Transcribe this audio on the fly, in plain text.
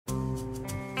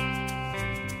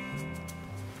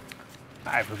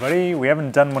Hi everybody, we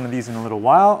haven't done one of these in a little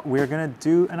while. We're gonna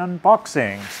do an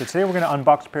unboxing. So today we're gonna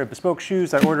unbox a pair of Bespoke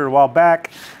shoes I ordered a while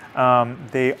back.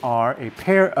 They are a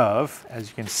pair of, as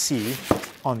you can see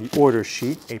on the order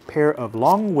sheet, a pair of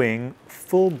longwing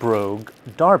full-brogue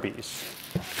Derbies.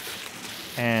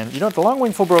 And you know, the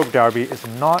longwing full-brogue Derby is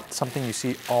not something you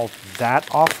see all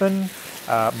that often.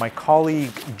 My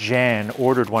colleague Jan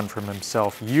ordered one from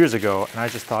himself years ago, and I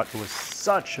just thought it was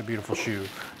such a beautiful shoe,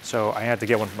 so I had to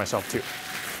get one for myself too.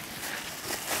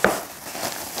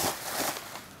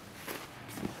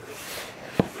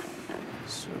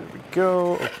 So there we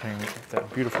go, opening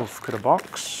that beautiful Fukuda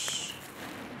box.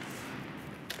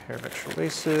 Pair of extra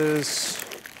laces,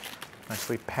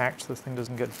 nicely packed so this thing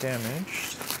doesn't get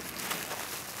damaged.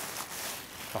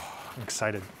 Oh, I'm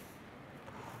excited.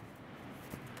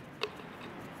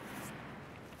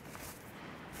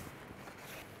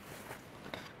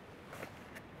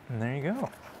 And there you go.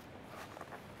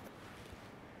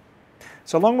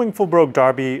 So longwing full-brogue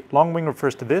Derby, longwing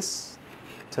refers to this,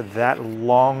 to that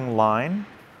long line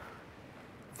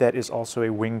that is also a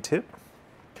wingtip.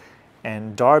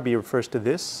 And Derby refers to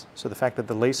this, so the fact that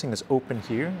the lacing is open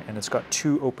here and it's got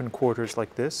two open quarters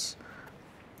like this,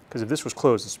 because if this was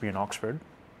closed, this would be an Oxford.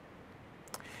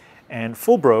 And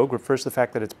full-brogue refers to the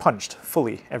fact that it's punched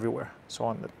fully everywhere. So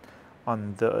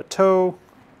on the toe,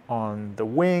 on the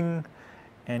wing,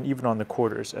 and even on the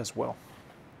quarters as well.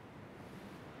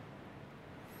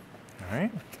 All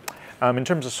right. In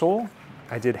terms of sole,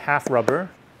 I did half rubber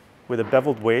with a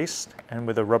beveled waist and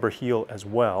with a rubber heel as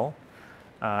well.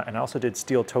 And I also did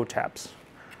steel toe taps.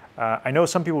 I know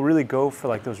some people really go for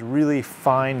like those really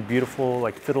fine, beautiful,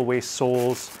 like fiddle waist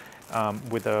soles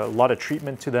with a lot of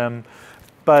treatment to them.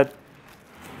 But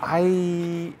I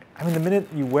mean, the minute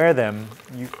you wear them,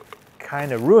 you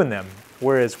kind of ruin them.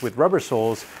 Whereas with rubber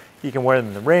soles, you can wear them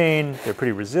in the rain, they're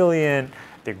pretty resilient,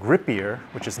 they're grippier,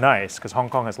 which is nice because Hong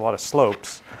Kong has a lot of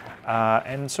slopes.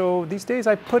 And so these days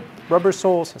I put rubber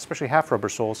soles, especially half rubber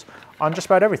soles, on just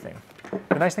about everything.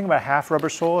 The nice thing about half rubber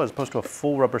sole as opposed to a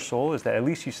full rubber sole is that at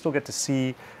least you still get to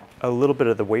see a little bit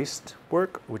of the waist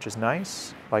work, which is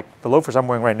nice. Like the loafers I'm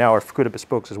wearing right now are Fukuda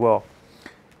Bespokes as well.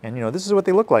 And you know, this is what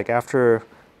they look like after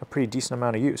a pretty decent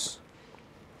amount of use.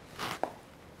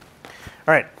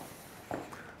 All right.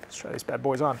 Let's try these bad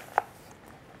boys on.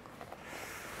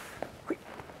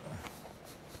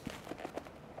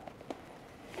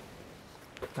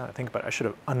 Now that I think about it, I should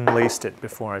have unlaced it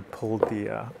before I pulled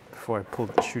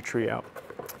the shoe tree out.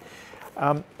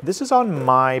 This is on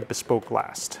my Bespoke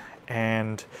last,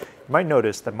 and you might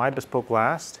notice that my Bespoke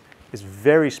last is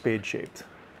very spade shaped.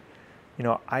 You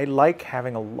know, I like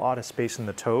having a lot of space in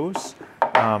the toes.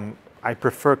 I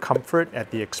prefer comfort at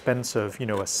the expense of, you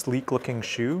know, a sleek looking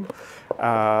shoe.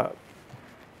 But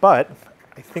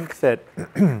I think that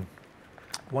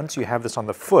once you have this on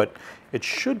the foot, it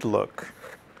should look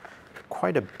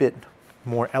quite a bit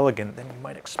more elegant than you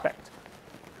might expect.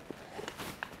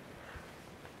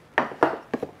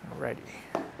 Alrighty.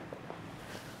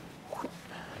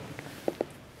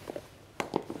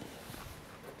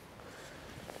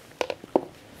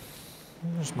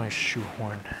 There's my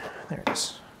shoehorn. There it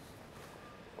is.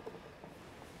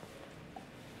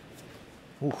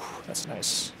 Ooh, that's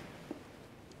nice.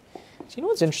 So you know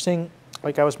what's interesting?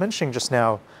 Like I was mentioning just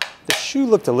now, the shoe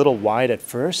looked a little wide at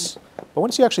first, but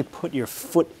once you actually put your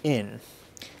foot in,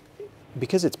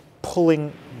 because it's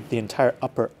pulling the entire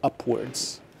upper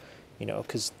upwards, you know,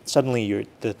 because suddenly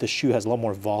the shoe has a lot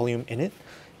more volume in it,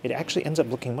 it actually ends up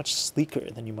looking much sleeker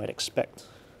than you might expect.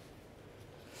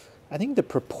 I think the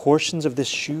proportions of this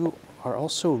shoe are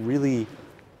also really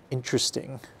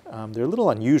interesting. They're a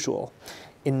little unusual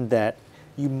in that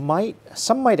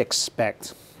some might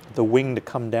expect the wing to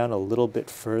come down a little bit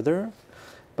further,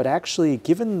 but actually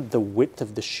given the width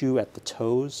of the shoe at the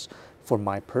toes for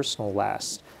my personal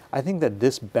last, I think that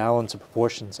this balance of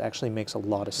proportions actually makes a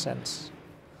lot of sense.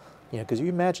 You know, because you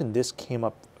imagine this came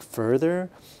up further,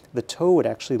 the toe would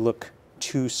actually look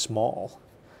too small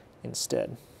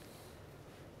instead.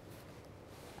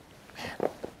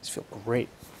 Man, these feel great.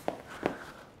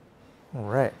 All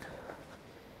right.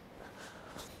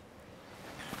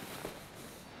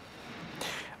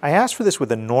 I asked for this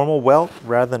with a normal welt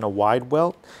rather than a wide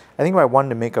welt. I think if I wanted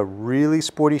to make a really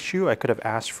sporty shoe, I could have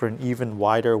asked for an even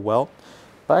wider welt,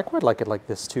 but I quite like it like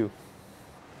this too.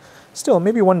 Still,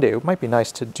 maybe one day it might be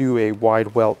nice to do a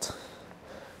wide welt,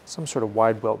 some sort of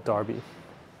wide welt Derby.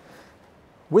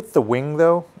 With the wing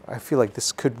though, I feel like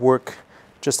this could work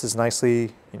just as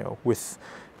nicely, you know, with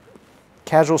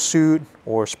casual suit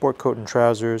or sport coat and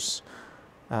trousers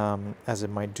as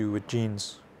it might do with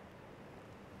jeans.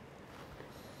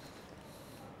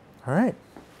 All right,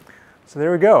 so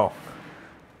there we go.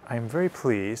 I'm very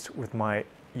pleased with my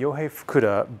Yohei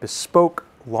Fukuda Bespoke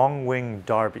Longwing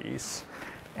Derbies.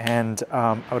 And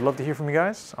I would love to hear from you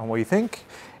guys on what you think,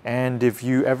 and if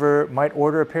you ever might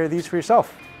order a pair of these for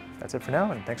yourself. That's it for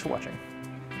now, and thanks for watching.